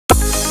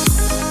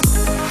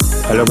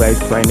Hello guys,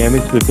 my name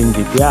is Bipin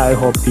Jitiya. I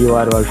hope you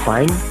are all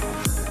fine.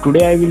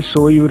 Today I will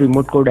show you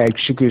remote code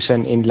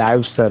execution in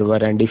live server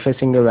and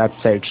defacing a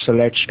website. So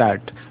let's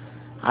start.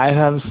 I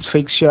have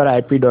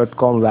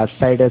fixyourip.com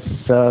website as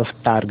a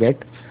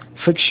target.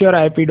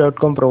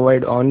 Fixyourip.com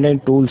provide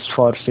online tools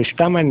for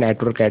system and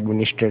network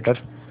administrator,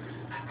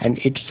 and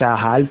it's a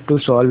help to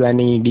solve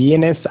any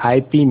DNS,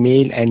 IP,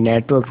 mail and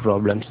network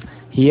problems.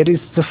 Here is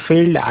the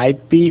field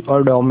IP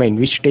or domain,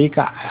 which take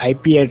a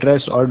IP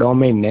address or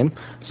domain name.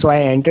 So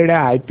I entered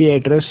a IP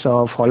address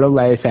followed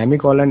by a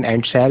semicolon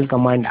and shell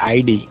command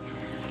ID.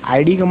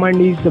 ID command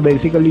is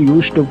basically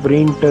used to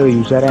print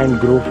user and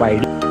group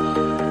ID.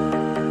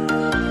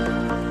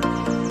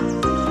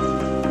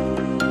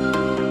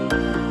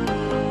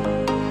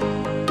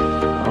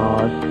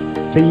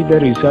 See the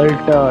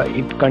result,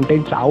 it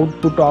contains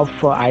output of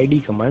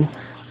ID command.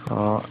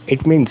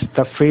 It means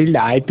the field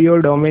IP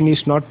or domain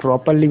is not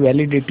properly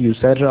validate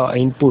user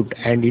input,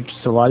 and it's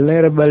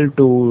vulnerable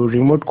to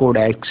remote code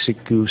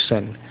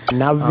execution.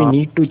 Now we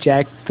need to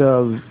check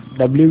the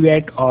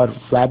wget or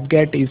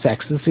webget is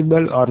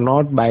accessible or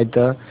not by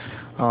the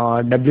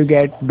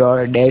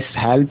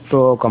wget-help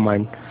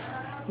command.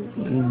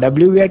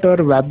 Wget or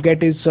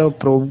webget is a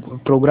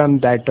program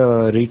that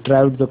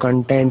retrieves the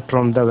content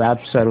from the web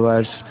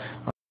servers.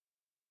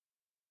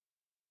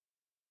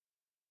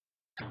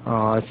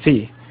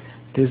 See,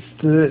 this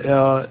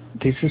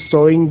is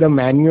showing the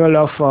manual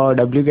of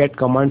wget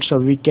command, so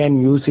we can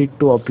use it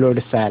to upload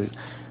a cell.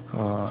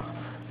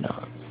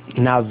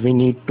 Now we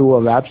need to a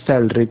web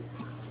cell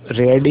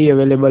ready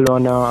available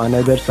on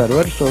another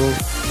server, so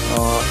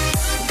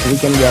we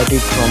can get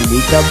it from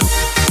GitHub.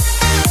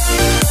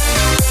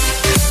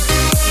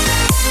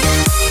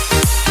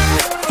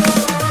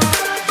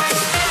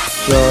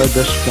 So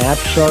the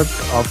snapshot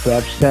of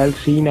web cell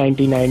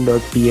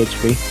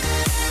c99.php.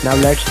 Now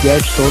let's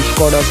get source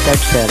code of that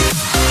cell.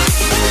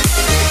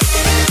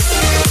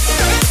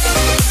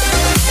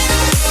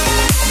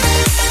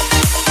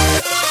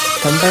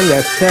 Sometimes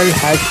SL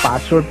has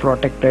password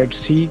protected.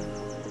 See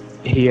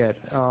here,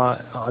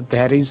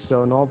 there is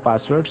no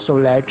password, so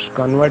let's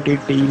convert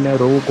it in a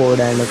row code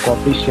and a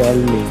copy shell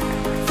link.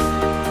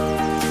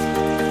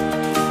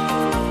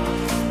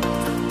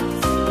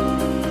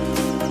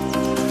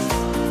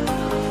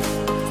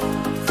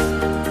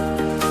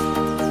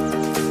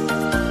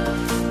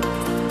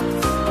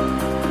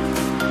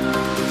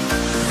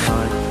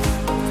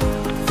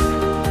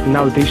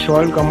 Now this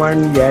whole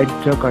command gets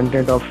the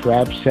content of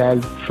web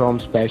cell from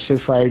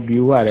specified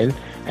URL,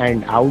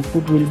 and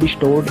output will be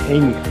stored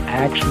in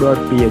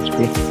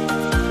x.php.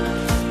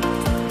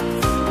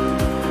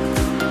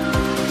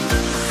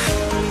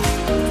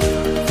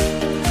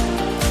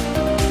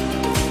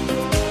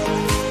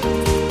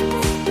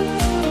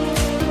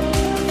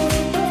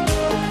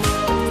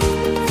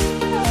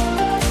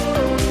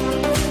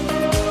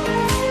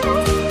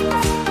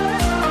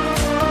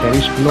 There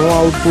is no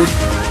output,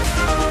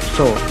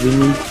 so we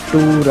need to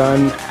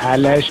run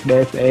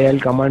ls-al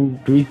command,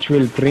 which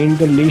will print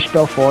the list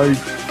of all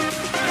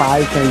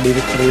files and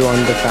directory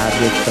on the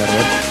target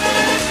server.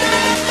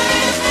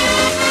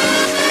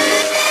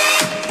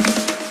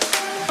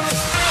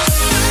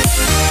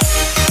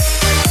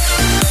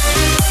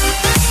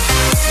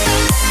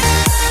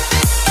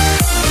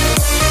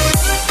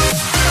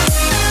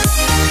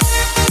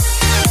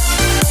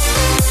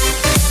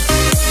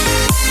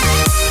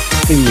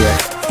 See here,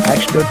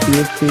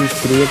 x.php is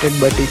created,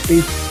 but its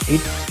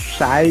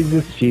size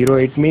is 0.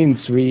 It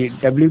means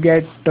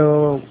wget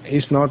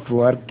is not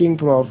working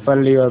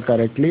properly or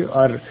correctly,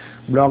 or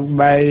blocked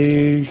by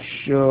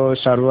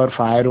server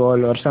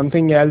firewall or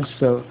something else.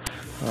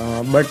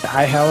 But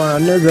I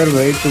have another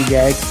way to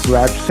get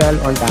web cell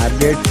on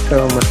target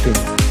machine.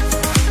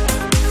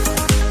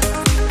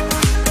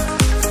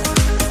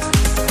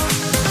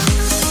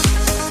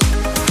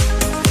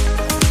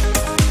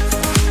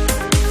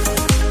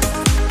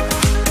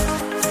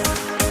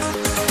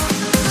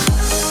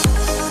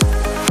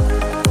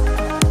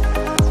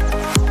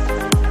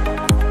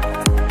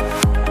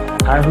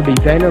 I have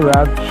designed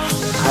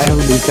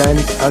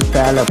a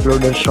cell,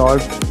 upload a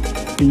short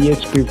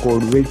PHP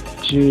code with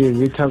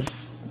a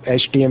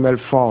HTML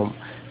form,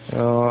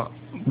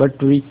 but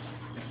we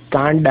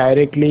can't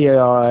directly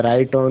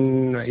write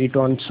on it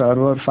on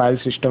server file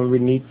system. We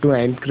need to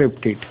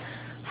encrypt it.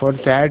 For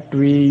that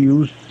we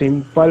use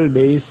simple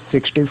base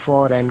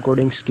 64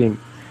 encoding scheme.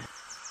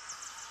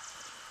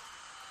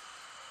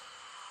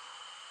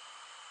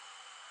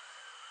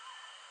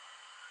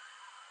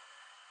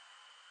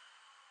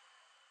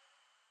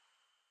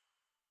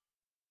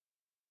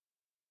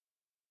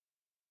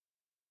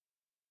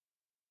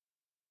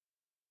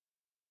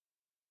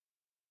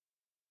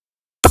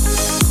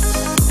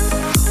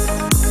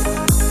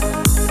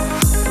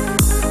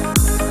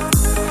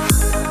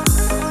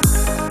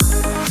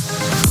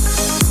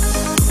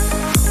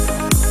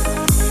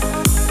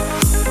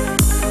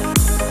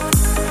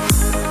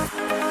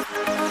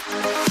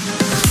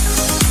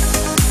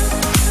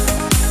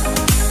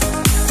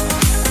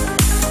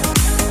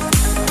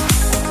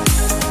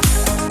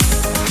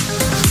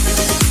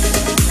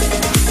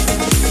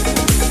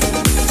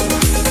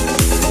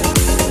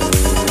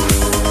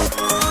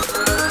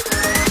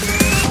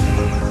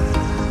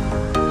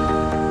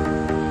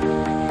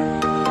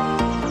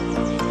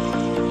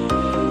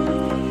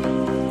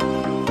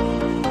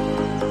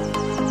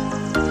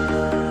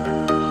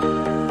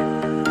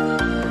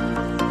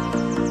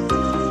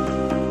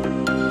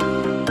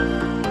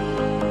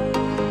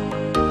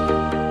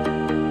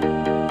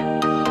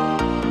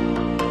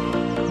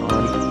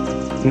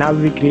 Now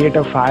we create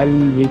a file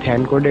with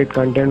encoded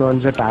content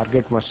on the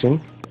target machine.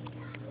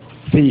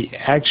 See,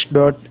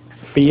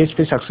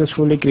 x.php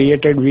successfully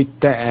created with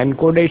the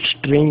encoded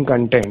string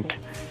content.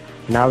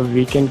 Now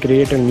we can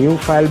create a new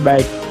file by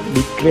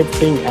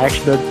decrypting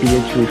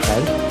x.php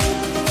file.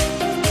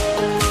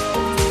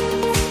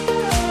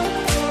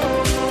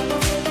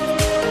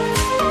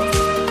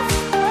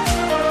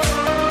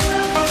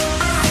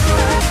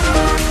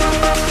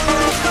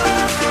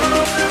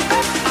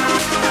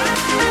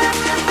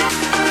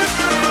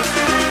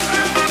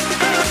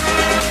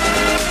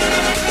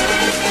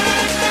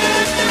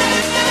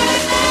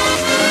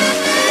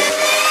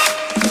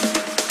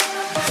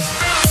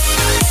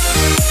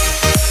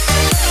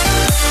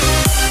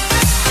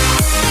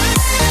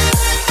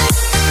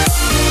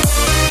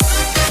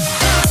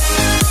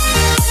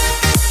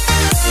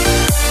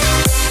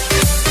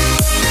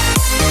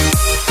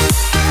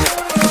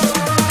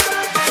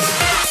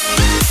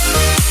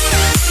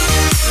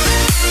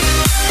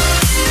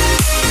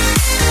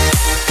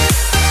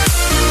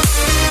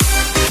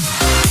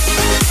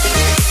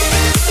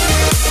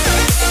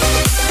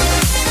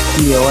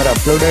 Our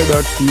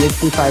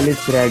uploader.php file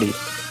is ready.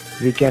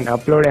 We can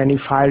upload any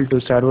file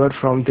to server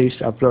from this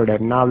uploader.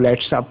 Now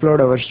let's upload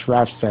our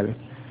swap cell.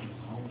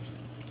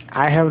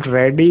 I have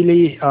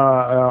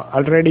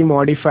already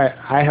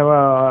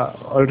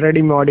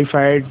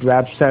modified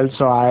web cell,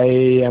 so I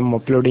am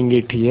uploading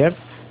it here.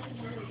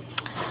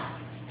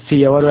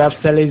 See, our web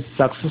cell is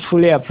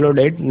successfully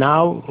uploaded.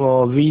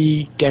 Now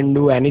we can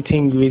do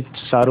anything with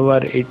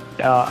server. It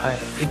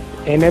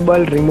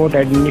enable remote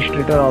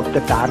administrator of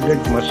the target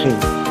machine.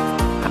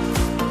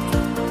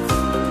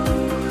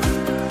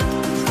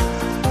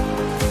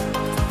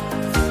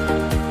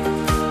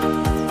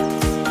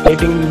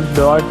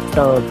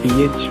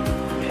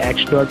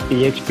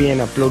 x.php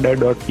and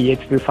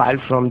uploader.php file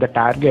from the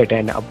target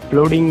and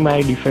uploading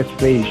my defense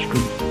page to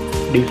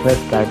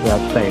defense that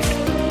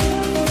website.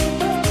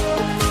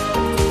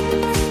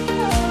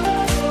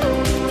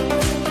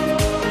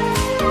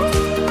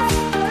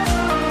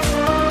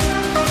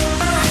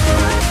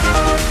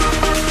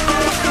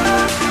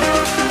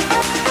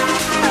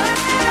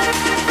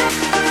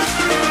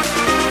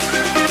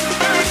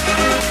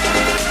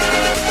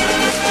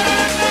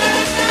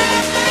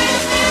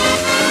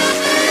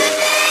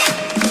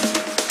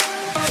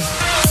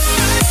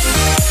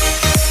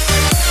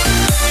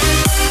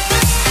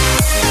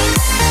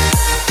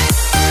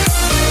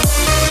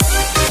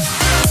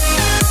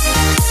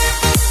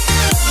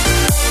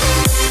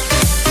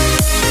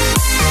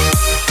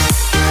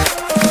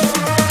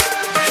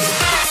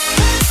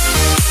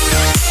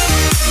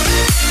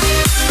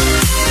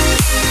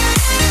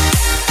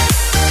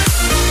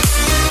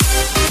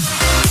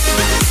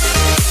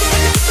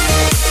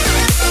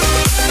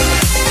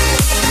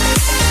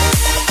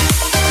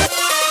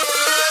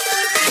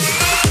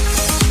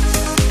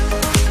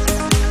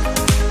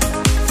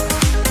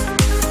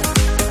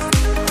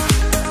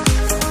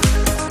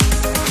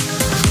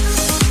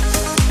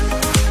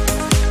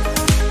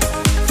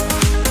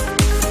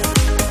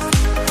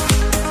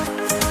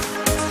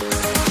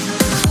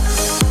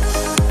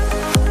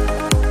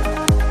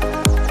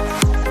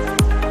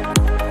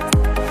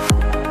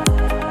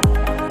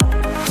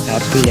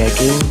 Happy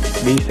hacking,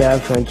 be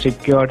safe and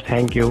secure.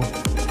 Thank you.